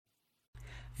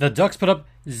The Ducks put up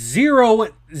zero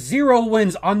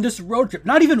wins on this road trip.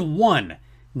 Not even one.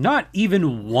 Not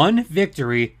even one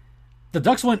victory. The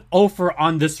Ducks went 0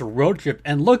 on this road trip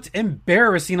and looked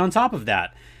embarrassing on top of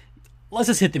that. Let's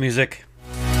just hit the music.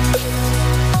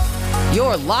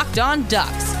 You're Locked On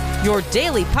Ducks, your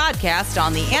daily podcast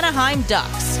on the Anaheim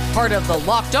Ducks, part of the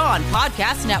Locked On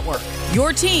Podcast Network,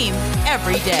 your team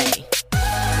every day.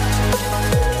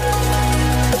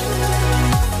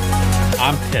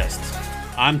 I'm pissed.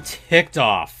 I'm ticked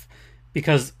off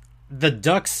because the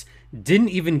Ducks didn't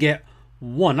even get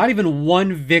one, not even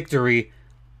one victory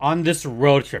on this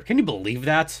road trip. Can you believe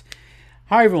that?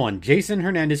 Hi everyone, Jason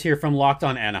Hernandez here from Locked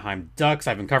On Anaheim Ducks.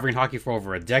 I've been covering hockey for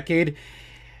over a decade.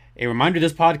 A reminder,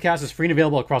 this podcast is free and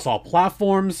available across all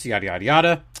platforms, yada yada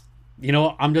yada. You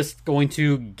know, I'm just going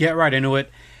to get right into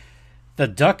it. The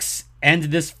Ducks end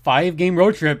this 5-game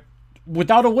road trip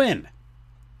without a win.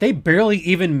 They barely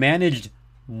even managed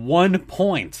 1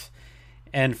 point.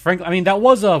 And frankly, I mean, that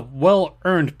was a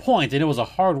well-earned point, and it was a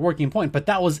hard-working point, but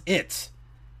that was it.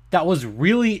 That was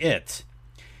really it.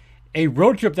 A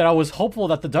road trip that I was hopeful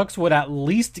that the Ducks would at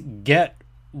least get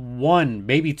 1,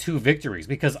 maybe 2 victories,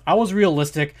 because I was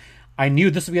realistic. I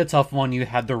knew this would be a tough one. You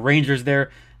had the Rangers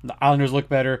there. The Islanders look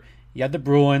better. You had the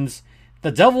Bruins.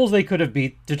 The Devils, they could have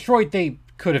beat. Detroit, they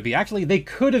could have beat. Actually, they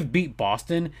could have beat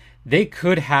Boston. They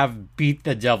could have beat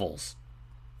the Devils.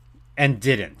 And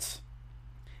didn't.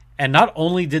 And not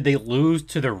only did they lose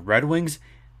to the Red Wings,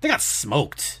 they got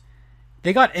smoked.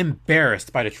 They got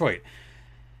embarrassed by Detroit.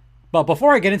 But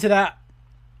before I get into that,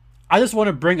 I just want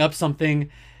to bring up something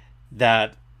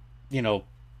that, you know,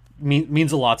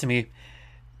 means a lot to me.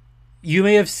 You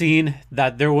may have seen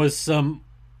that there was some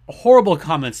horrible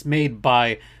comments made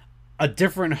by a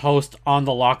different host on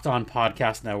the Locked On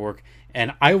Podcast Network,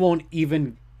 and I won't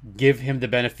even give him the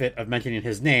benefit of mentioning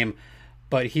his name,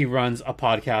 but he runs a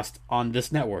podcast on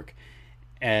this network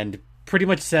and pretty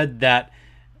much said that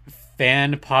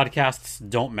fan podcasts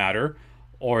don't matter,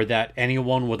 or that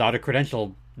anyone without a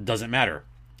credential doesn't matter.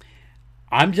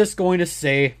 I'm just going to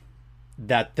say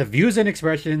that the views and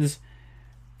expressions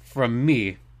from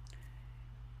me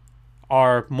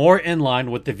are more in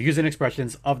line with the views and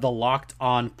expressions of the Locked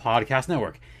On Podcast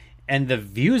Network. And the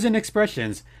views and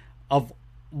expressions of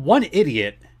one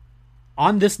idiot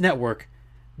on this network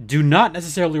do not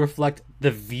necessarily reflect the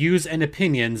views and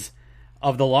opinions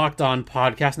of the Locked On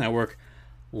Podcast Network.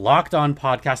 Locked On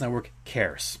Podcast Network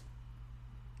cares.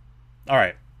 All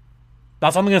right.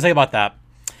 That's all I'm going to say about that.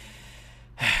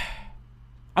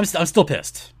 I'm still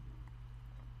pissed.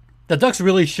 The Ducks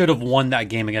really should have won that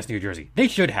game against New Jersey. They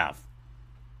should have.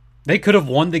 They could have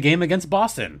won the game against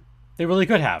Boston. They really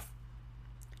could have.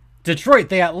 Detroit,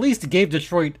 they at least gave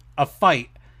Detroit a fight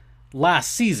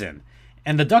last season.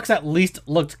 And the Ducks at least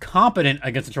looked competent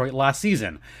against Detroit last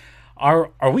season. Are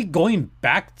we going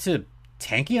back to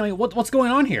tanking? I mean, what's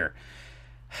going on here?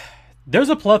 There's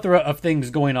a plethora of things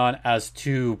going on as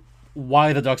to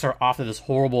why the Ducks are off to this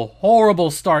horrible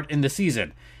start in the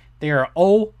season. They are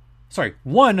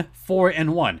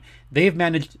 1-4-1. They've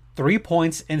managed 3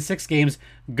 points in 6 games,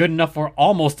 good enough for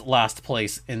almost last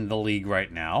place in the league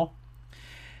right now.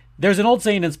 There's an old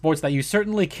saying in sports that you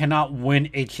certainly cannot win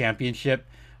a championship,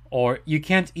 or you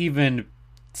can't even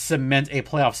cement a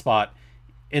playoff spot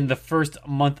in the first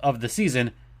month of the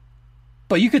season,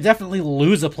 but you could definitely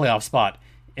lose a playoff spot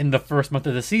in the first month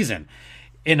of the season.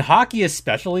 In hockey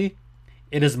especially,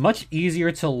 it is much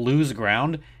easier to lose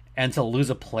ground and to lose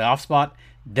a playoff spot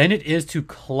than it is to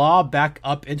claw back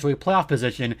up into a playoff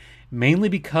position, mainly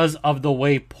because of the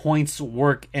way points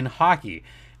work in hockey.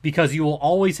 Because you will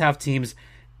always have teams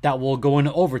that will go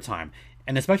into overtime.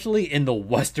 And especially in the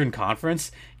Western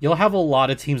Conference, you'll have a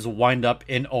lot of teams wind up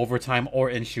in overtime or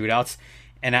in shootouts,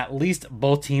 and at least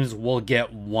both teams will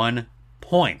get 1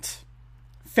 point.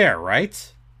 Fair,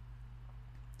 right?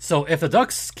 So if the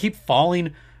Ducks keep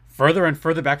falling further and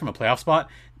further back from a playoff spot,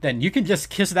 then you can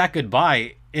just kiss that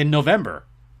goodbye in November.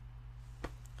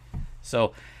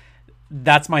 So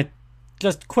that's my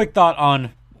just quick thought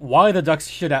on why the Ducks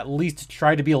should at least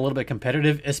try to be a little bit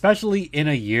competitive, especially in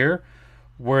a year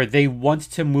where they want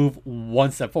to move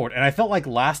 1 step forward. And I felt like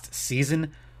last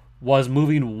season was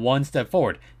moving 1 step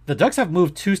forward. The Ducks have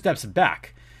moved 2 steps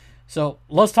back. So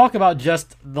let's talk about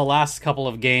just the last couple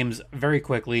of games very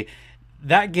quickly.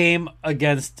 That game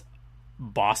against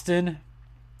Boston,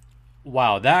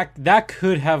 wow, that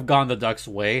could have gone the Ducks'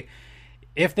 way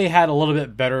if they had a little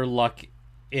bit better luck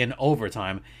in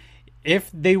overtime.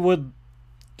 If they would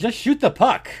just shoot the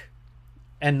puck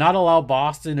and not allow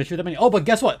Boston to shoot that many. Oh, but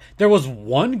guess what? There was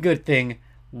one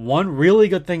really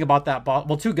good thing about that.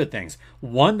 Well, 2 good things.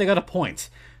 1, they got a point.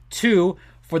 2,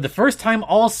 For the first time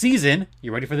all season,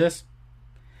 you ready for this?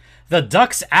 The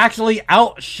Ducks actually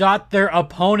outshot their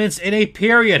opponents in a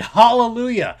period.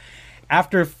 Hallelujah!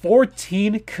 After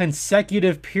 14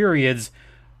 consecutive periods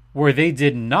where they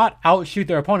did not outshoot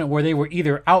their opponent, where they were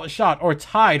either outshot or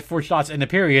tied for shots in a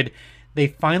period, they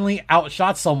finally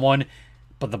outshot someone,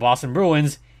 but the Boston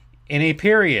Bruins, in a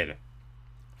period.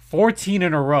 14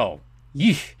 in a row.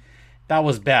 Yeesh, that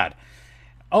was bad.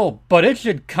 Oh, but it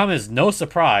should come as no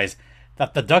surprise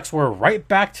that the Ducks were right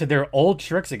back to their old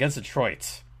tricks against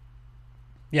Detroit.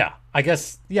 Yeah, I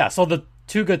guess, yeah, so the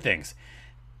two good things.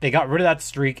 They got rid of that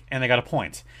streak and they got a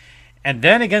point. And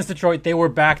then against Detroit, they were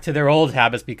back to their old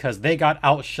habits because they got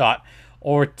outshot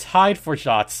or tied for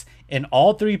shots in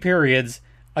all three periods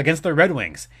against the Red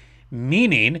Wings.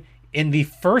 Meaning, in the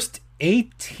first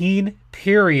 18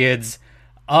 periods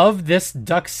of this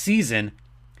Ducks season,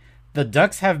 the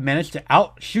Ducks have managed to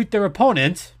outshoot their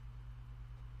opponent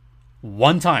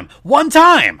one time. One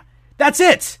time! That's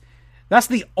it! That's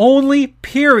the only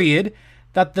period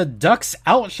that the Ducks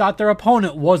outshot their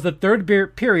opponent was the third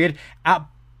period at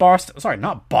Boston. Sorry,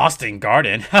 not Boston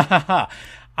Garden.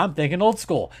 I'm thinking old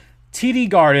school. TD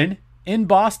Garden in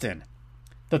Boston.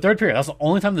 The third period. That's the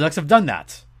only time the Ducks have done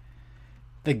that.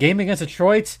 The game against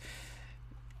Detroit,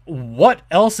 what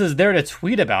else is there to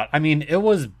tweet about? I mean, it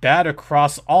was bad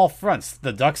across all fronts.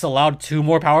 The Ducks allowed 2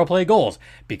 more power play goals.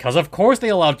 Because of course they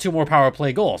allowed 2 more power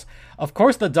play goals. Of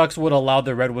course the Ducks would allow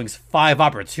the Red Wings 5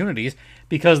 opportunities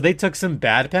because they took some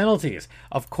bad penalties.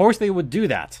 Of course they would do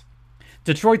that.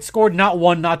 Detroit scored not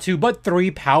 1, not 2, but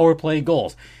 3 power play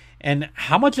goals. And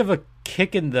how much of a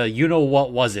kick in the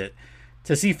you-know-what was it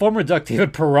to see former Duck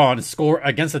David Perron score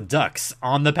against the Ducks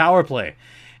on the power play?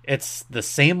 It's the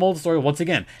same old story once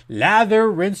again.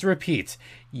 Lather, rinse, repeat.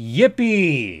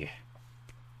 Yippee!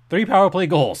 3 power play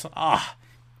goals.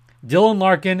 Dylan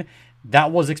Larkin,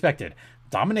 that was expected.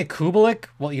 Dominic Kubalik,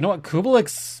 well, you know what?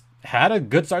 Kubalik's had a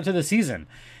good start to the season.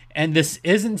 And this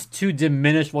isn't to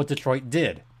diminish what Detroit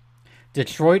did.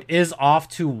 Detroit is off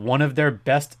to one of their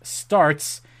best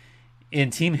starts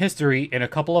in team history in a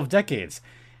couple of decades.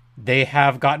 They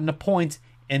have gotten a point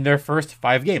in their first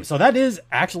 5 games. So that is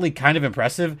actually kind of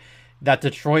impressive that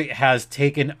Detroit has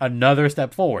taken another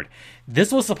step forward.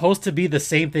 This was supposed to be the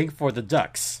same thing for the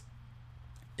Ducks.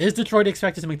 Is Detroit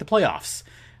expected to make the playoffs?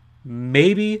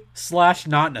 Maybe /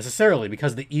 not necessarily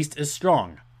because the East is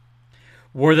strong.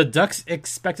 Were the Ducks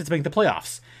expected to make the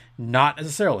playoffs? Not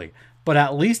necessarily. But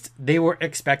at least they were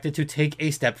expected to take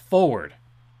a step forward.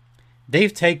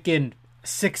 They've taken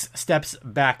 6 steps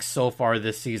back so far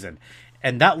this season.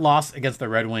 And that loss against the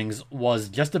Red Wings was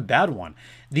just a bad one.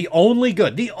 The only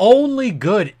good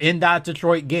in that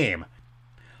Detroit game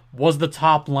was the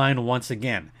top line once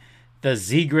again. The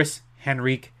Zegras,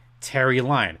 Henrique, Terry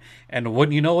line. And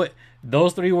wouldn't you know it,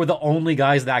 those 3 were the only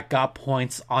guys that got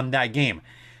points on that game.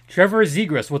 Trevor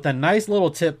Zegras with a nice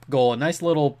little tip goal, a nice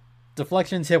little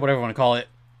deflection tip, whatever you want to call it,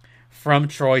 from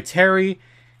Troy Terry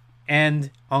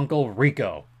and Uncle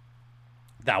Rico.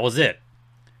 That was it.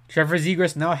 Trevor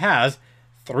Zegras now has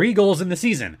 3 goals in the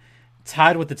season.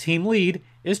 Tied with the team lead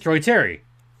is Troy Terry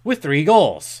with 3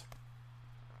 goals.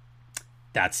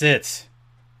 That's it.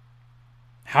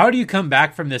 How do you come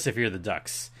back from this if you're the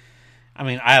Ducks? I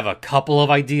mean, I have a couple of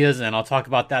ideas, and I'll talk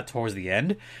about that towards the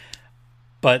end.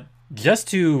 But just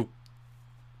to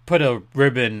put a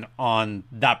ribbon on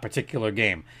that particular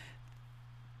game,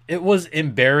 it was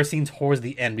embarrassing towards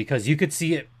the end because you could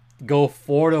see it go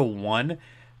 4-1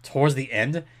 towards the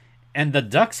end. And the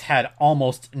Ducks had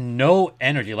almost no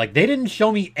energy. Like, they didn't show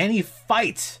me any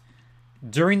fight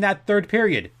during that third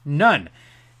period. None.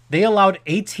 They allowed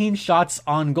 18 shots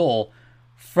on goal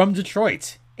from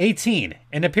Detroit. 18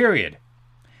 in a period.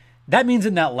 That means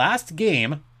in that last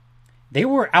game, they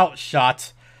were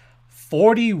outshot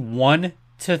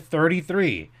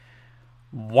 41-33.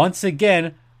 Once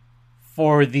again,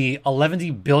 for the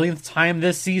 11 billionth time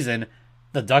this season,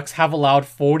 the Ducks have allowed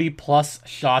 40-plus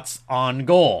shots on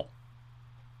goal.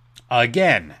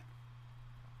 Again,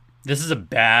 this is a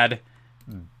bad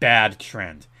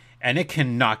trend, and it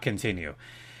cannot continue.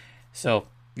 So,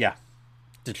 yeah,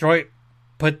 Detroit,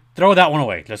 throw that one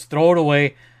away. Just throw it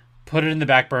away, put it in the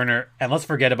back burner, and let's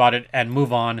forget about it and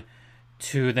move on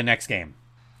to the next game.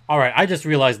 All right, I just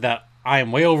realized that I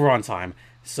am way over on time,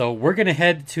 so we're going to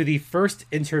head to the first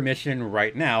intermission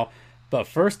right now. But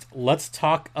first, let's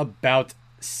talk about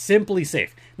SimpliSafe.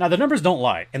 Now, the numbers don't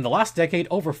lie. In the last decade,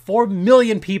 over 4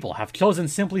 million people have chosen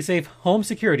SimpliSafe Home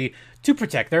Security to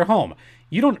protect their home.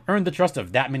 You don't earn the trust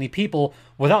of that many people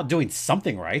without doing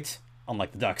something right,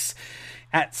 unlike the Ducks.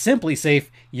 At SimpliSafe,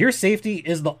 your safety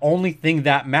is the only thing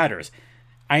that matters.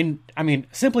 I mean,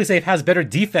 Simply Safe has better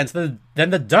defense than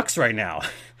the Ducks right now.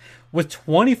 With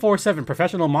 24/7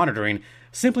 professional monitoring,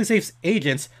 Simply Safe's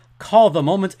agents call the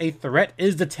moment a threat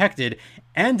is detected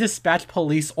and dispatch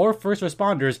police or first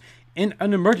responders in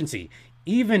an emergency,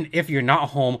 even if you're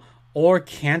not home or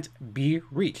can't be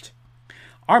reached.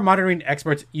 Our monitoring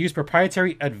experts use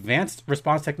proprietary advanced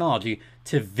response technology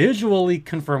to visually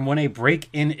confirm when a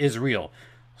break-in is real,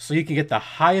 so you can get the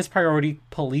highest priority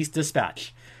police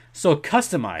dispatch. So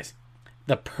customize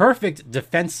the perfect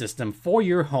defense system for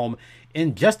your home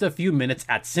in just a few minutes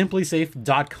at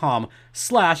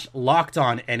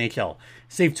simplysafe.com/lockedonnhl.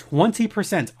 Save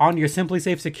 20% on your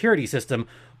SimpliSafe security system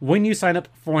when you sign up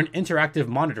for an interactive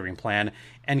monitoring plan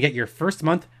and get your first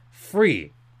month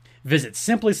free. Visit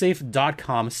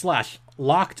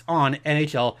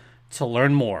simplysafe.com/lockedonnhl to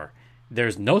learn more.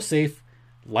 There's no safe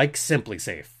like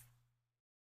SimpliSafe.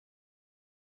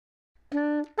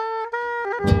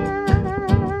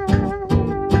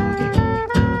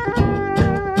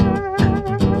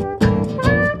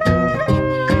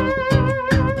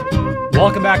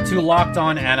 Welcome back to Locked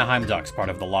On Anaheim Ducks, part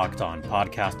of the Locked On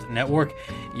Podcast Network.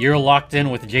 You're locked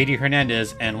in with JD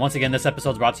Hernandez, and once again, this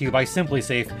episode is brought to you by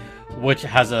SimpliSafe, which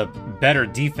has a better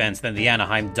defense than the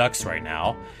Anaheim Ducks right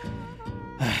now.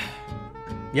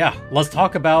 Yeah, let's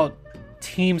talk about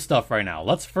team stuff right now.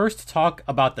 Let's first talk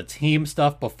about the team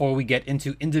stuff before we get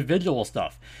into individual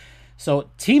stuff. So,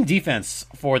 team defense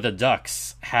for the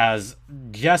Ducks has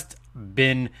just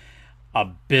been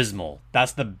abysmal.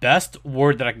 That's the best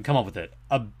word that I can come up with it.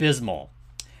 Abysmal.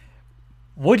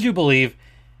 Would you believe,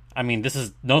 I mean, this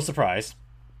is no surprise,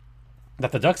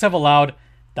 that the Ducks have allowed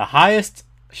the highest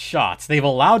shots. They've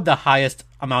allowed the highest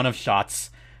amount of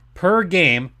shots per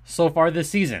game so far this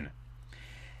season.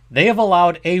 They have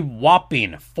allowed a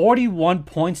whopping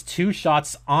 41.2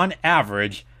 shots on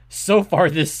average so far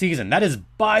this season. That is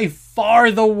by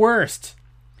far the worst.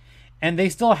 And they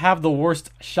still have the worst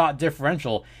shot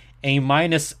differential, a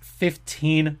minus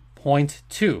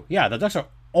 15.2. Yeah, the Ducks are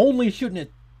only shooting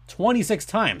it 26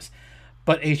 times,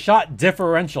 but a shot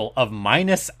differential of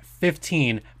minus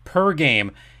 15 per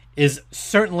game is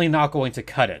certainly not going to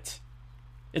cut it.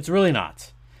 It's really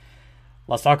not.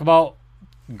 Let's talk about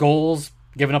goals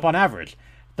given up on average.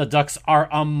 The Ducks are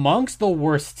amongst the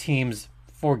worst teams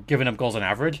for giving up goals on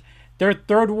average. They're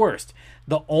third worst.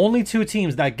 The only two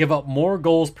teams that give up more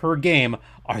goals per game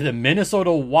are the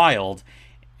Minnesota Wild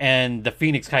and the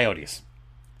Phoenix Coyotes.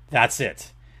 That's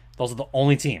it. Those are the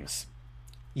only teams.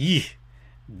 Yee,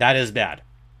 that is bad.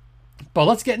 But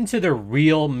let's get into the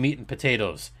real meat and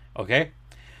potatoes, okay?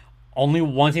 Only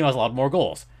one team has allowed more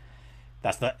goals.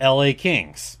 That's the LA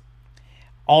Kings.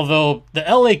 Although the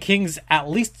LA Kings at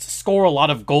least score a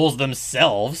lot of goals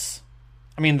themselves.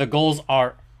 I mean, the goals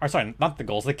are sorry, not the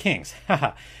goals, the Kings.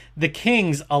 The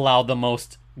Kings allow the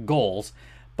most goals,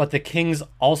 but the Kings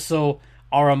also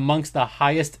are amongst the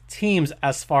highest teams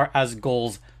as far as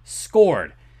goals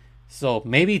scored. So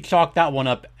maybe chalk that one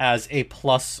up as a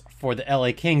plus for the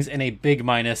LA Kings and a big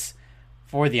minus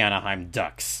for the Anaheim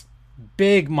Ducks.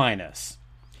 Big minus.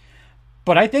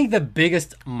 But I think the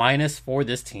biggest minus for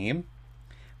this team,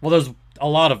 well, there's a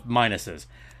lot of minuses.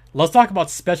 Let's talk about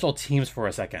special teams for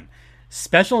a second.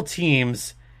 Special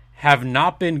teams have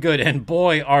not been good, and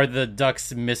boy, are the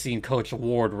Ducks missing Coach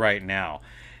Ward right now.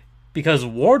 Because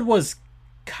Ward was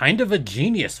kind of a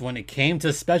genius when it came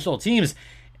to special teams,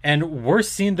 and we're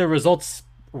seeing the results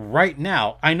right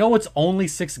now. I know it's only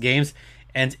 6 games,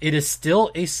 and it is still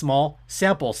a small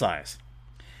sample size.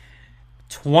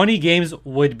 20 games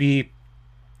would be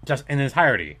just in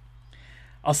entirety.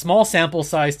 A small sample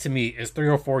size to me is 3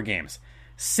 or 4 games.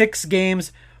 6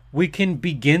 games, we can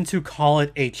begin to call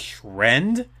it a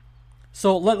trend.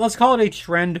 So let's call it a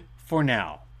trend for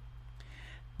now.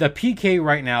 The PK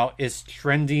right now is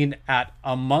trending at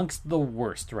amongst the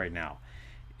worst right now.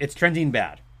 It's trending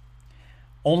bad.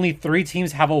 Only 3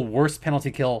 teams have a worse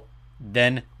penalty kill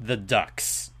than the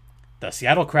Ducks. The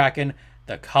Seattle Kraken,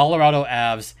 the Colorado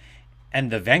Avs,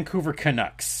 and the Vancouver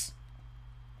Canucks.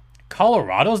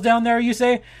 Colorado's down there, you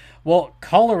say? Well,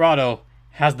 Colorado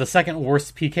has the second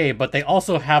worst PK, but they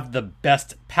also have the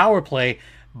best power play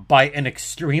by an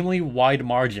extremely wide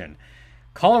margin.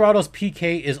 Colorado's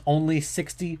PK is only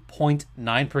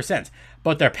 60.9%,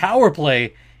 but their power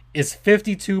play is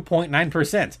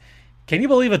 52.9%. Can you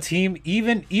believe a team,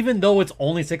 even though it's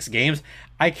only 6 games,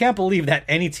 I can't believe that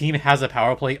any team has a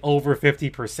power play over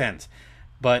 50%.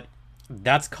 But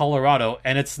that's Colorado,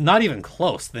 and it's not even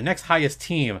close. The next highest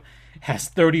team has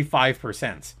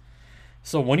 35%.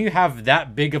 So when you have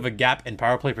that big of a gap in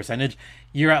power play percentage,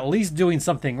 you're at least doing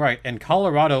something right. And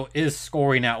Colorado is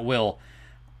scoring at will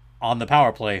on the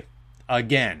power play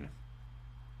again.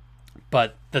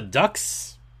 But the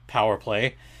Ducks power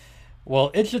play,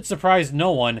 well, it should surprise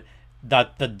no one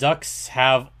that the Ducks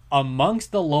have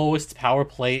amongst the lowest power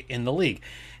play in the league.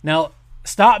 Now,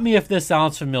 stop me if this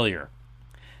sounds familiar.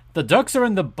 The Ducks are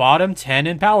in the bottom 10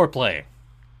 in power play.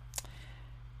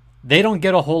 They don't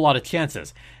get a whole lot of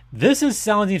chances. This is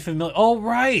sounding familiar. Oh,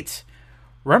 right.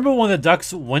 Remember when the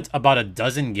Ducks went about a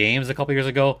dozen games a couple years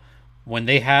ago when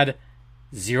they had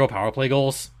 0 power play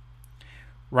goals?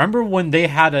 Remember when they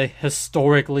had a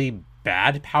historically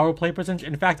bad power play percentage?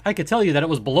 In fact, I could tell you that it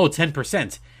was below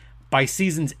 10% by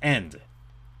season's end.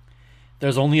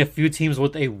 There's only a few teams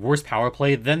with a worse power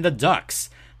play than the Ducks.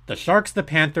 The Sharks, the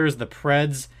Panthers, the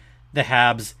Preds, the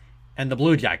Habs, and the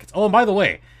Blue Jackets. Oh, and by the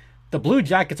way, the Blue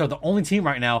Jackets are the only team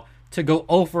right now to go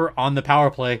over on the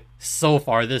power play so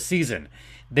far this season.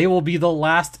 They will be the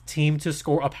last team to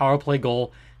score a power play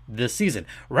goal this season.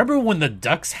 Remember when the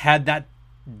Ducks had that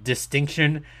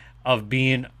distinction of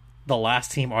being the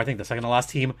last team, or I think the second to last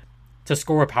team, to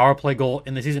score a power play goal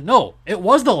in the season? No, it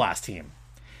was the last team.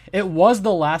 It was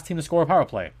the last team to score a power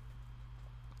play.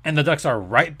 And the Ducks are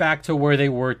right back to where they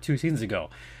were 2 seasons ago.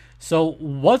 So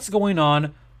what's going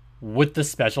on with the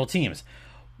special teams?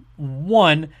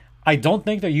 One, I don't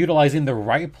think they're utilizing the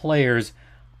right players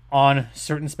on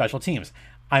certain special teams.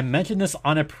 I mentioned this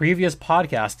on a previous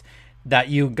podcast that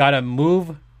you got to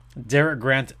move Derek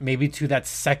Grant maybe to that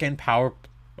second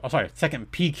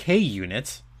PK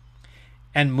unit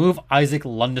and move Isaac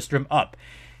Lundestrom up.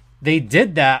 They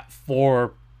did that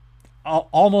for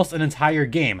almost an entire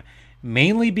game,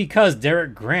 mainly because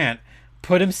Derek Grant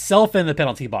put himself in the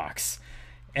penalty box.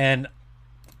 And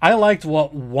I liked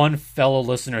what one fellow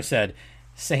listener said,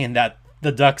 saying that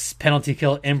the Ducks' penalty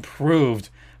kill improved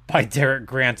by Derek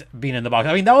Grant being in the box.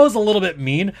 I mean, that was a little bit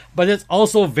mean, but it's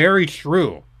also very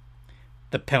true.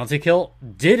 The penalty kill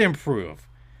did improve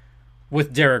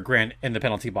with Derek Grant in the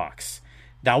penalty box.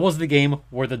 That was the game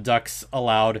where the Ducks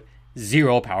allowed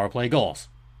 0 power play goals.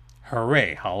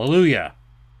 Hooray, hallelujah.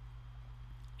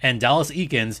 And Dallas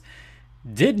Eakins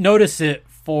did notice it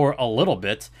for a little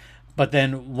bit, but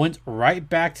then went right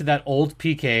back to that old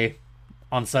PK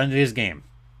on Sunday's game.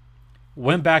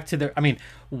 Went back to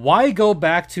why go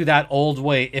back to that old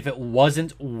way if it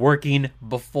wasn't working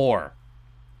before?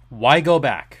 Why go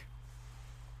back?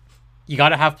 You got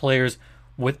to have players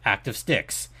with active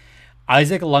sticks.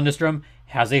 Isaac Lundestrom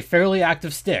has a fairly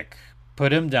active stick.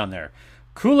 Put him down there.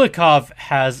 Kulikov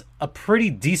has a pretty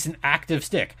decent active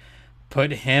stick.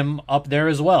 Put him up there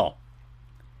as well.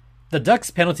 The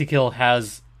Ducks' penalty kill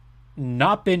has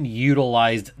not been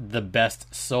utilized the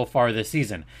best so far this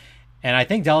season. And I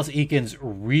think Dallas Eakins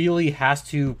really has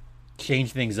to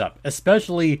change things up,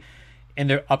 especially in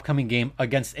their upcoming game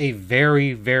against a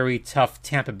very, very tough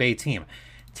Tampa Bay team.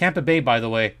 Tampa Bay, by the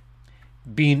way,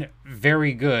 being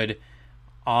very good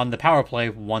on the power play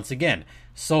once again.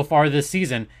 So far this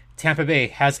season, Tampa Bay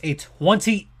has a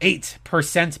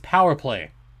 28% power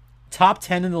play. Top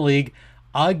 10 in the league,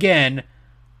 again,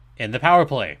 in the power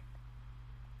play.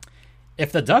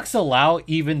 If the Ducks allow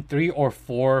even 3 or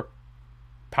 4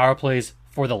 power plays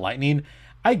for the Lightning,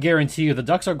 I guarantee you the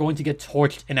Ducks are going to get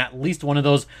torched in at least one of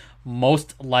those,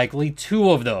 most likely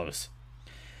 2 of those.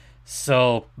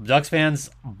 So, Ducks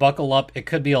fans, buckle up. It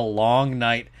could be a long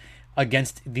night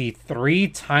against the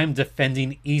 3-time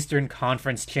defending Eastern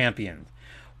Conference champion.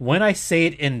 When I say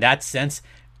it in that sense,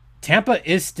 Tampa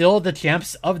is still the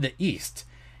champs of the East.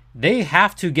 They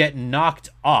have to get knocked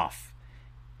off,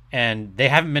 and they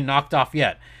haven't been knocked off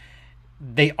yet.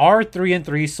 They are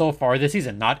 3-3 so far this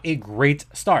season. Not a great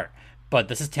start, but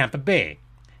this is Tampa Bay.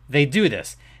 They do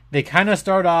this. They kind of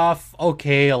start off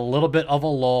okay, a little bit of a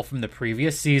lull from the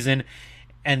previous season,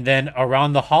 and then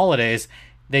around the holidays,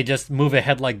 they just move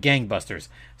ahead like gangbusters.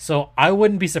 So I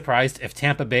wouldn't be surprised if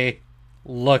Tampa Bay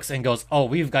looks and goes, oh,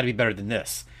 we've got to be better than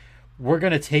this. We're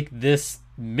going to take this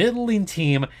middling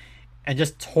team and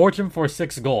just torch them for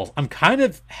 6 goals. I'm kind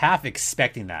of half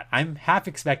expecting that. I'm half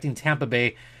expecting Tampa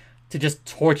Bay to just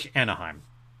torch Anaheim.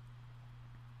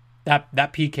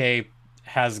 That PK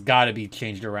has got to be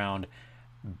changed around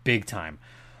big time.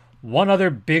 One other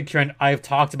big trend, I've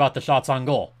talked about the shots on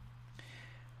goal.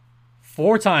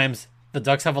 4 times the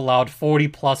Ducks have allowed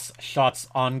 40-plus shots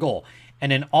on goal.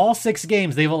 And in all 6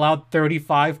 games, they've allowed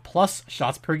 35-plus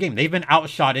shots per game. They've been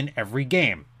outshot in every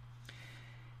game.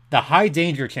 The high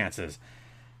danger chances,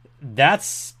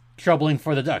 that's troubling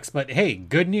for the Ducks. But hey,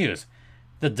 good news.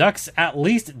 The Ducks at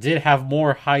least did have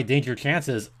more high danger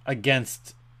chances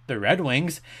against the Red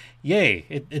Wings. Yay,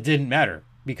 it didn't matter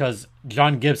because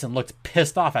John Gibson looked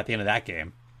pissed off at the end of that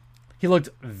game. He looked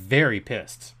very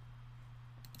pissed.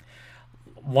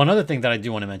 One other thing that I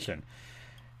do want to mention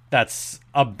that's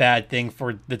a bad thing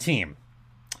for the team.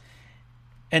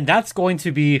 And that's going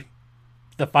to be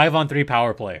the 5-on-3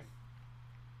 power play.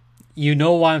 You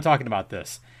know why I'm talking about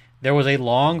this. There was a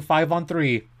long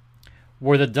 5-on-3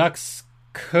 where the Ducks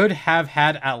could have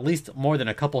had at least more than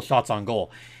a couple shots on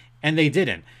goal, and they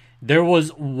didn't. There was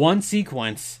one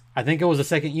sequence, I think it was the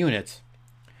second unit,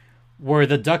 where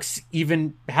the Ducks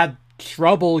even had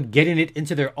trouble getting it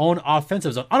into their own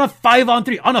offensive zone on a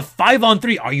 5-on-3. On a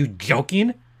 5-on-3, are you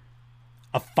joking?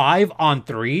 A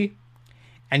 5-on-3,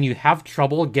 and you have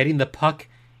trouble getting the puck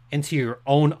into your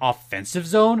own offensive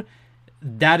zone?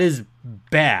 That is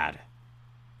bad.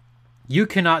 You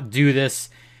cannot do this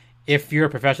if you're a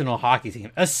professional hockey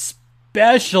team,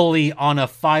 especially on a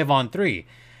 5-on-3.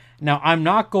 Now, I'm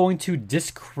not going to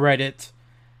discredit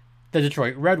the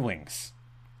Detroit Red Wings.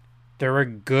 They're a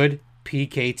good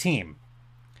PK team.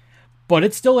 But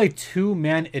it's still a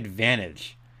two-man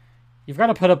advantage. You've got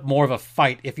to put up more of a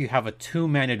fight if you have a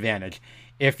two-man advantage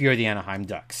if you're the Anaheim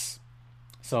Ducks.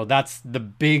 So that's the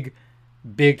big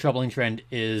troubling trend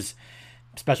is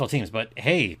special teams. But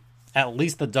hey, at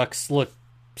least the Ducks look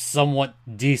somewhat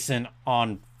decent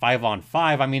on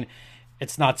 5-on-5. I mean,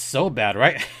 it's not so bad,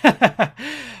 right?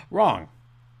 Wrong.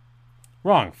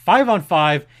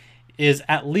 5-on-5 is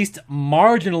at least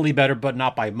marginally better, but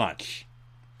not by much.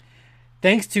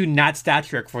 Thanks to Nat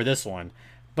Statrick for this one,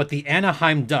 but the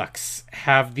Anaheim Ducks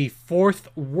have the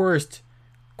fourth worst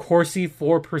Corsi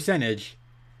for percentage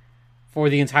for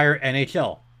the entire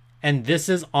NHL. And this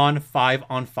is on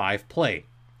 5-on-5 play.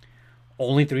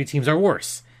 Only 3 teams are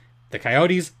worse. The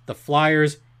Coyotes, the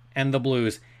Flyers, and the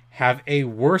Blues have a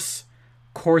worse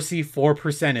Corsi for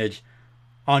percentage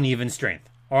on even strength.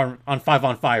 Or on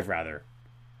 5-on-5, rather.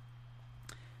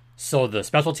 So the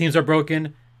special teams are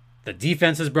broken. The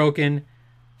defense is broken.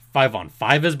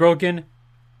 5-on-5 is broken.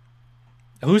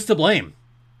 Who's to blame?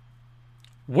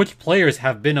 Which players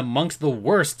have been amongst the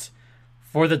worst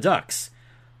for the Ducks?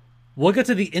 We'll get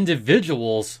to the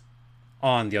individuals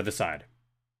on the other side.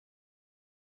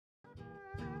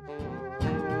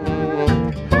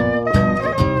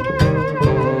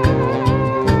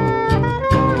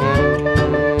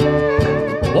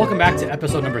 Welcome back to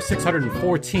episode number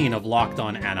 614 of Locked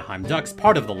On Anaheim Ducks,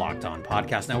 part of the Locked On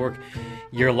Podcast Network.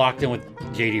 You're locked in with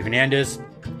JD Hernandez,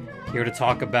 here to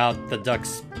talk about the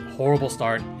Ducks' horrible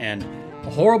start and a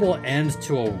horrible end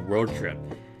to a road trip.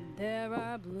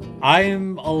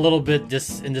 I'm a little bit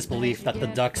in disbelief that the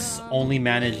Ducks only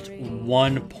managed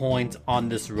 1 point on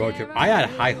this road trip. I had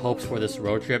high hopes for this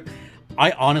road trip.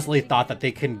 I honestly thought that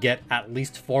they could get at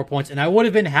least 4 points, and I would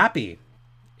have been happy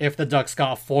if the Ducks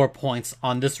got 4 points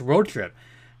on this road trip,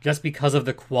 just because of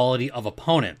the quality of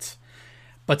opponent.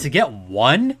 But to get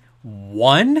one,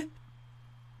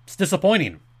 it's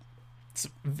disappointing. It's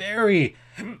very,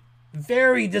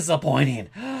 very disappointing.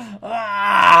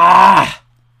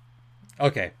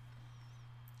 Okay.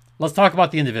 Let's talk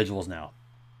about the individuals now.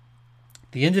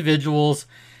 The individuals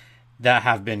that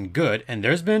have been good, and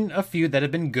there's been a few that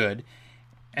have been good,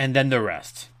 and then the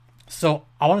rest. So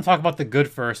I want to talk about the good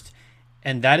first,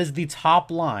 and that is the top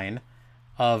line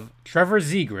of Trevor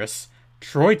Zegras,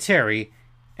 Troy Terry,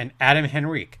 and Adam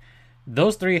Henrique.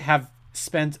 Those 3 have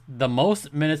spent the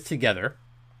most minutes together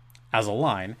as a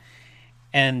line,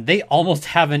 and they almost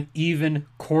have an even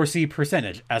Corsi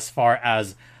percentage as far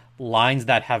as lines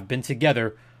that have been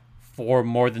together for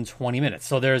more than 20 minutes.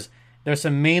 So there's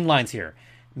some main lines here.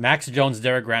 Max Jones,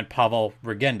 Derek Grant, Pavel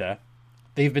Regenda.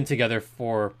 They've been together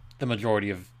for the majority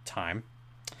of time.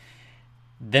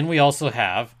 Then we also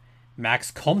have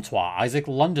Max Comtois, Isaac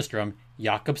Lundestrom,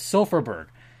 Jakob Silfverberg.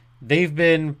 They've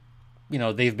been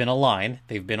a line.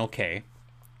 They've been okay.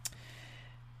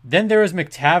 Then there is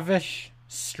McTavish,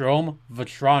 Strome,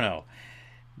 Vetrano.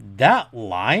 That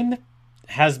line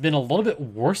has been a little bit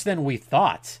worse than we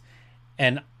thought.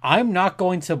 And I'm not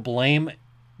going to blame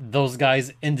those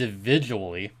guys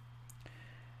individually.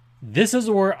 This is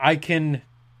where I can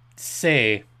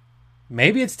say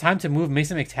maybe it's time to move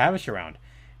Mason McTavish around.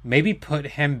 Maybe put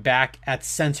him back at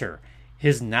center,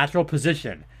 his natural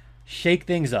position. Shake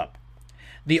things up.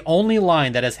 The only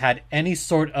line that has had any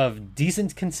sort of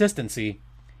decent consistency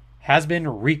has been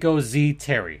Rico Z.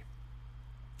 Terry.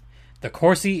 The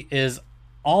Corsi is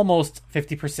almost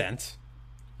 50%,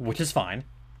 which is fine.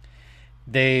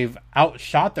 They've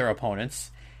outshot their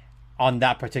opponents on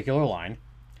that particular line.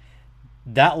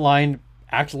 That line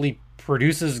actually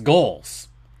produces goals.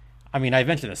 I mean, I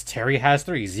mentioned this. Terry has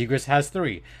 3. Zegras has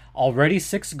 3. Already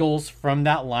 6 goals from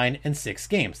that line in 6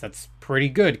 games. That's pretty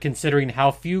good considering how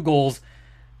few goals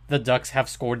the Ducks have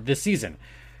scored this season.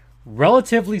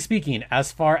 Relatively speaking,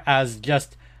 as far as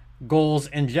just goals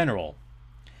in general,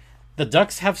 the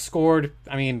Ducks have scored,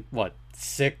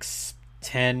 6,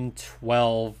 10,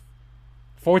 12,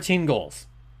 14 goals.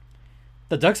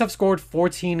 The Ducks have scored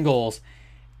 14 goals,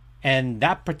 and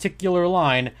that particular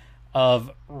line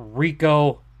of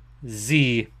Rico,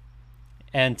 Z,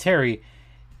 and Terry,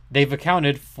 they've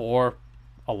accounted for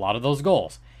a lot of those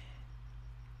goals.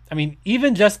 I mean,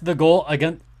 even just the goal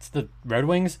against the Red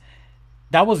Wings,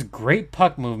 that was great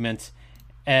puck movement,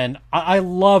 and I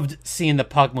loved seeing the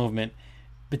puck movement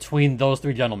between those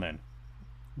three gentlemen.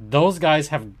 Those guys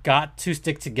have got to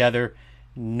stick together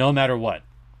no matter what.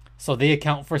 So they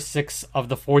account for 6 of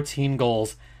the 14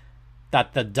 goals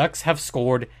that the Ducks have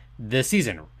scored this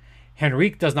season.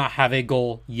 Henrique does not have a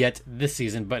goal yet this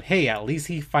season, but hey, at least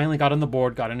he finally got on the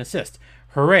board, got an assist.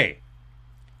 Hooray.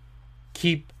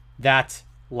 Keep that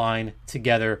line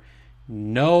together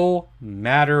no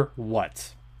matter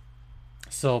what.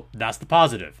 So that's the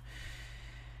positive.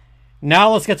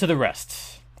 Now let's get to the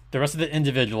rest of the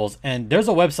individuals. And there's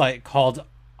a website called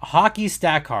Hockey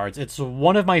Stat Cards. It's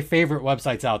one of my favorite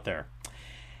websites out there.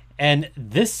 And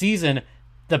this season,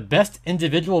 the best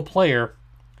individual player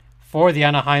for the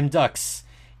Anaheim Ducks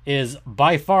is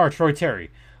by far Troy Terry,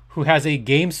 who has a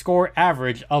game score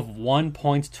average of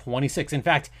 1.26. In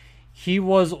fact, he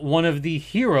was one of the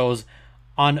heroes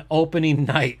on opening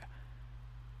night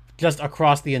just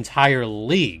across the entire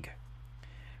league.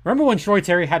 Remember when Troy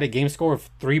Terry had a game score of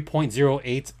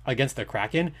 3.08 against the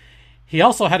Kraken? He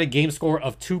also had a game score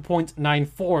of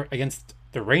 2.94 against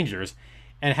the Rangers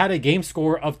and had a game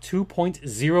score of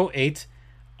 2.08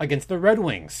 against the Red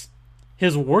Wings.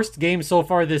 His worst game so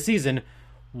far this season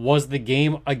was the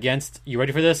game against, you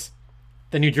ready for this?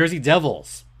 The New Jersey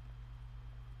Devils.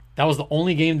 That was the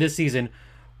only game this season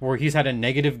where he's had a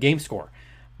negative game score.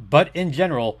 But in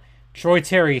general, Troy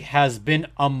Terry has been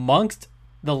amongst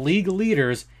the league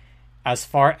leaders as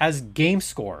far as game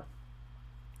score.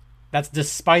 That's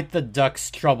despite the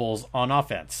Ducks' troubles on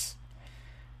offense.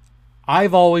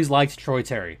 I've always liked Troy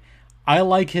Terry. I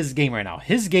like his game right now.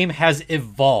 His game has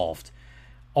evolved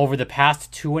over the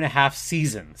past 2.5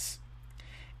 seasons.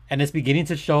 And it's beginning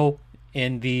to show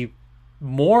in the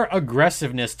more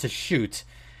aggressiveness to shoot.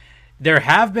 There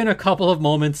have been a couple of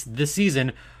moments this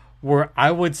season where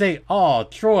I would say, oh,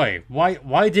 Troy,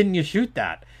 why didn't you shoot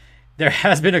that? There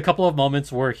has been a couple of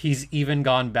moments where he's even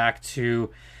gone back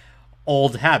to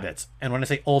old habits. And when I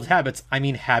say old habits, I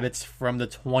mean habits from the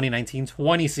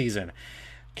 2019-20 season.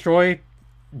 Troy,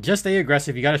 just stay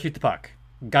aggressive. You got to shoot the puck.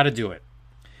 Got to do it.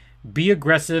 Be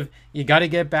aggressive. You got to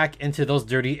get back into those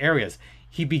dirty areas.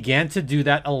 He began to do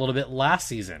that a little bit last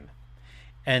season.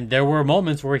 And there were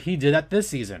moments where he did that this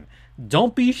season.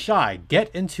 Don't be shy.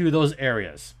 Get into those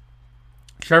areas.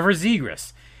 Trevor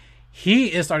Zegras,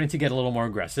 he is starting to get a little more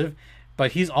aggressive,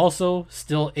 but he's also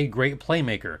still a great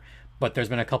playmaker. But there's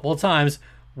been a couple of times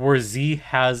where Z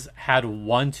has had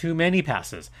one too many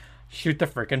passes. Shoot the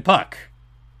frickin' puck.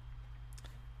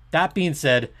 That being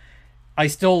said, I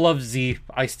still love Z.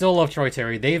 I still love Troy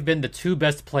Terry. They've been the two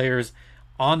best players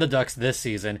on the Ducks this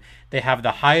season. They have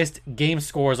the highest game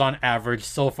scores on average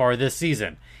so far this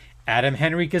season. Adam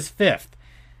Henrique is 5th.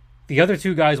 The other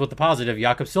two guys with the positive,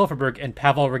 Jakob Silfverberg and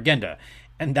Pavel Regenda.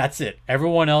 And that's it.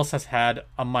 Everyone else has had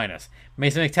a minus.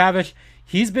 Mason McTavish,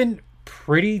 he's been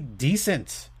pretty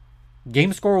decent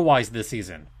game score-wise this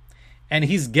season. And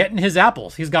he's getting his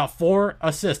apples. He's got 4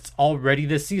 assists already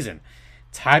this season.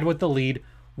 Tied with the lead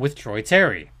with Troy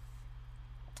Terry.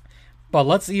 But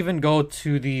let's even go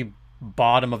to the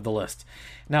bottom of the list.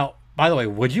 Now, by the way,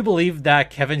 would you believe that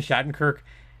Kevin Shattenkirk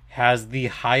has the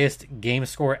highest game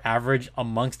score average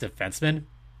amongst defensemen?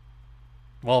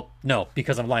 Well, no,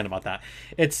 because I'm lying about that.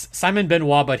 It's Simon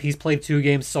Benoit, but he's played 2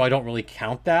 games, so I don't really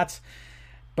count that.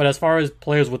 But as far as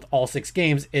players with all 6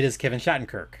 games, it is Kevin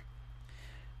Shattenkirk.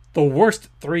 The worst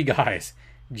 3 guys.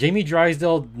 Jamie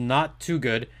Drysdale, not too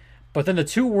good. But then the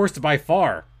 2 worst by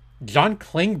far, John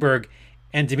Klingberg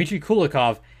and Dmitry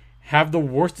Kulikov, have the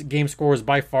worst game scores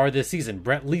by far this season.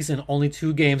 Brett Leeson, only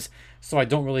 2 games, so I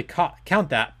don't really count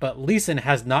that. But Leeson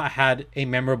has not had a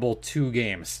memorable 2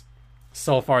 games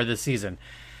so far this season.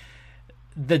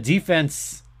 The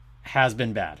defense has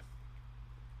been bad.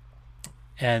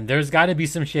 And there's got to be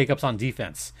some shakeups on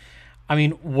defense. I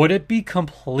mean, would it be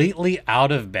completely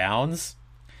out of bounds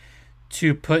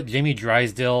to put Jamie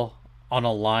Drysdale on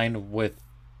a line with,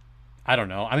 I don't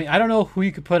know. I mean, I don't know who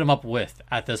you could put him up with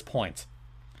at this point.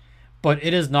 But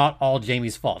it is not all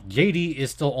Jamie's fault. JD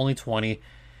is still only 20,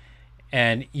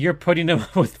 and you're putting him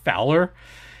with Fowler.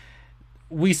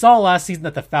 We saw last season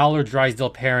that the Fowler-Drysdale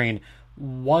pairing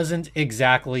wasn't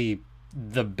exactly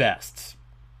the best.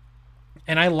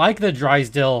 And I like the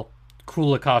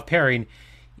Drysdale-Kulikov pairing,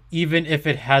 even if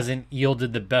it hasn't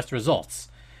yielded the best results.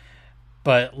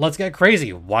 But let's get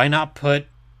crazy. Why not put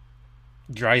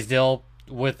Drysdale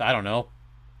with, I don't know,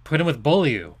 put him with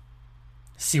Beaulieu.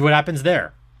 See what happens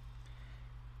there.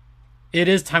 It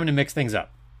is time to mix things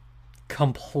up.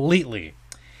 Completely.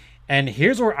 And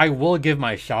here's where I will give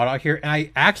my shout out here. And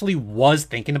I actually was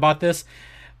thinking about this,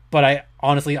 but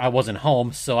I wasn't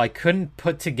home, so I couldn't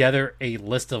put together a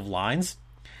list of lines.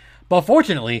 But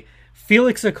fortunately,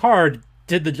 Felix Sicard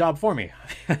did the job for me.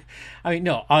 I mean,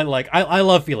 no, I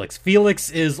love Felix. Felix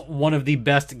is one of the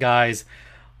best guys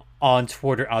on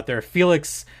Twitter out there.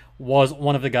 Felix was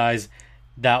one of the guys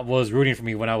that was rooting for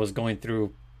me when I was going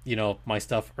through, my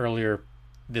stuff earlier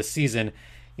this season.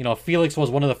 Felix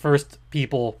was one of the first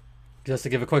people, just to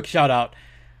give a quick shout out,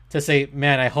 to say,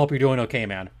 man, I hope you're doing okay,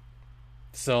 man.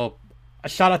 So a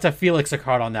shout out to Felix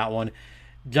Sicard on that one,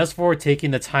 just for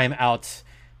taking the time out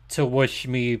to wish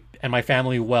me and my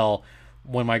family well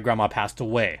when my grandma passed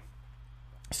away.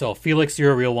 So Felix,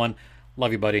 you're a real one.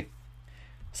 Love you, buddy.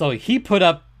 So he put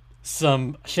up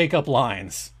some shake-up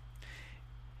lines.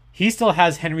 He still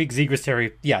has Henrique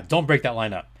Zegras. Yeah, don't break that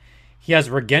line up. He has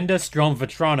Regenda, Strome,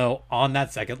 Vetrano on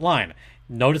that second line.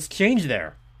 Notice change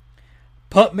there.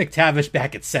 Put McTavish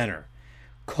back at center.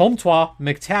 Comtois,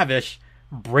 McTavish,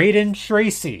 Braden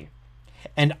Tracy.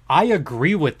 And I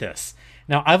agree with this.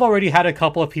 Now, I've already had a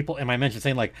couple of people in my mention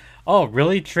saying like, oh,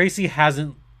 really? Tracy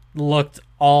hasn't looked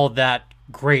all that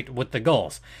great with the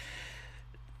goals.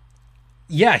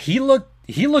 Yeah, he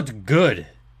looked good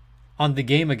on the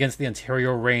game against the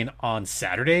Ontario Reign on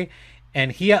Saturday,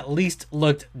 and he at least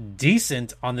looked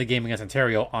decent on the game against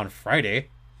Ontario on Friday.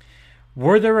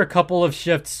 Were there a couple of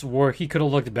shifts where he could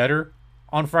have looked better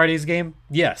on Friday's game?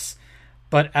 Yes.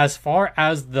 But as far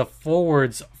as the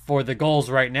forwards for the goals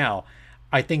right now,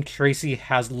 I think Tracy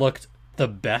has looked the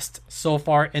best so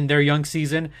far in their young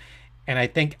season. And I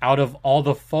think out of all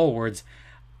the forwards,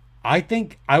 I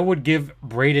think I would give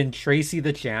Braden Tracy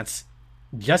the chance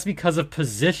just because of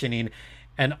positioning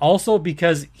and also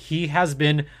because he has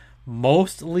been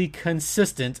mostly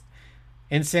consistent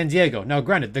in San Diego. Now,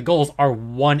 granted, the goals are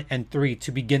 1 and 3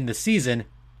 to begin the season,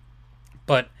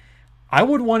 but I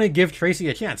would want to give Tracy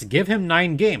a chance. Give him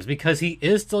 9 games because he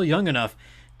is still young enough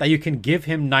that you can give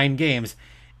him 9 games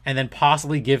and then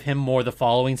possibly give him more the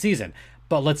following season.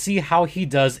 But let's see how he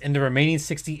does in the remaining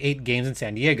 68 games in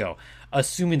San Diego,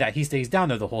 assuming that he stays down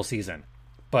there the whole season.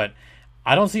 But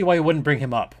I don't see why you wouldn't bring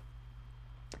him up.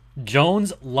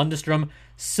 Jones, Lundestrom,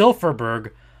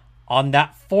 Silfverberg on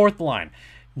that fourth line.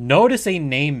 Notice a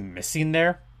name missing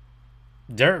there.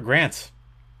 Derek Grant.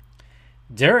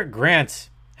 Derek Grant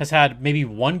has had maybe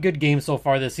one good game so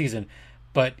far this season,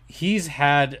 but he's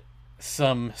had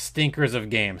some stinkers of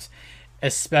games,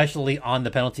 especially on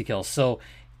the penalty kills. So,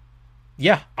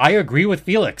 yeah, I agree with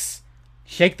Felix.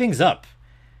 Shake things up.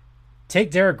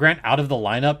 Take Derek Grant out of the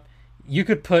lineup. You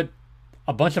could put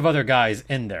a bunch of other guys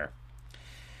in there.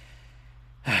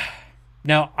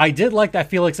 Now, I did like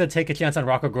that Felix said take a chance on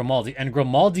Rocco Grimaldi, and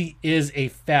Grimaldi is a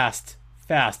fast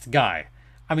guy.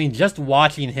 I mean, just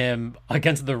watching him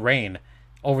against the Reign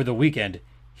over the weekend,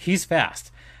 he's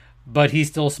fast, but he's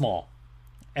still small.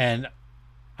 And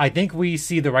I think we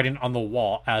see the writing on the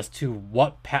wall as to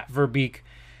what Pat Verbeek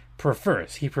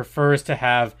prefers. He prefers to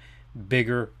have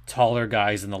bigger, taller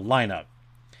guys in the lineup.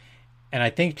 And I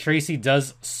think Tracy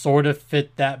does sort of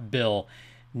fit that bill,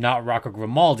 not Rocco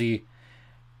Grimaldi.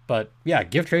 But yeah,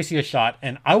 give Tracy a shot.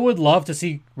 And I would love to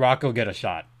see Rocco get a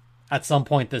shot at some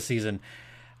point this season.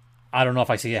 I don't know if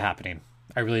I see it happening.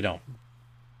 I really don't.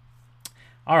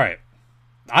 All right.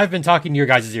 I've been talking your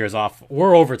guys' ears off.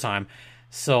 We're overtime.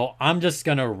 So I'm just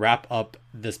going to wrap up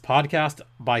this podcast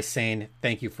by saying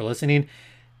thank you for listening.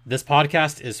 This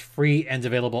podcast is free and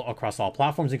available across all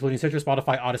platforms, including Stitcher,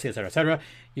 Spotify, Odyssey, etc., etc.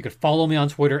 You could follow me on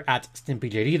Twitter at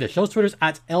StimpyJD. The show's Twitter's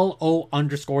at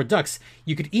LO_Ducks.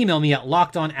 You could email me at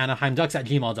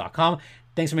LockedOnAnaheimDucks@gmail.com.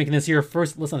 Thanks for making this your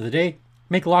first listen of the day.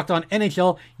 Make Locked On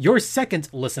NHL your second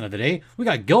listen of the day. We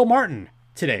got Gil Martin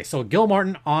today. So Gil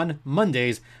Martin on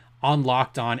Mondays on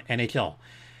Locked On NHL.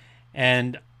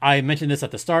 And I mentioned this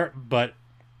at the start, but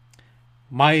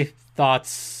my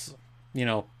thoughts,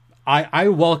 I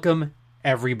welcome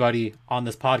everybody on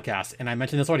this podcast, and I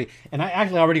mentioned this already, and I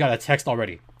actually already got a text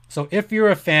already. So if you're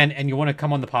a fan and you want to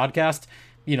come on the podcast,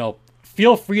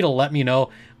 feel free to let me know.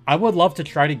 I would love to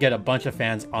try to get a bunch of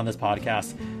fans on this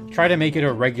podcast, try to make it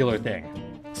a regular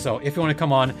thing. So if you want to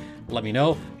come on, let me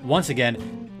know. Once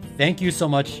again, thank you so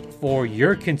much for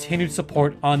your continued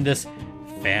support on this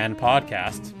fan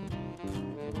podcast.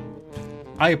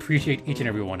 I appreciate each and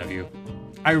every one of you.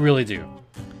 I really do.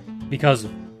 Because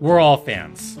we're all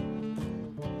fans.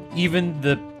 Even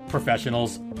the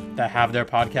professionals that have their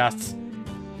podcasts,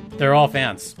 they're all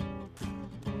fans.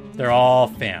 They're all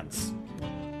fans.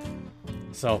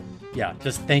 So, yeah,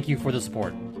 just thank you for the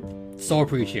support. So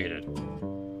appreciated.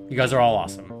 You guys are all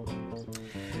awesome.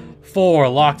 For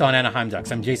Locked On Anaheim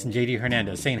Ducks, I'm Jason JD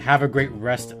Hernandez saying have a great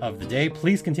rest of the day.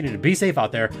 Please continue to be safe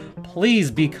out there.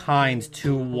 Please be kind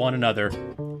to one another.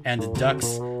 And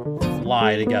Ducks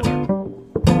fly together.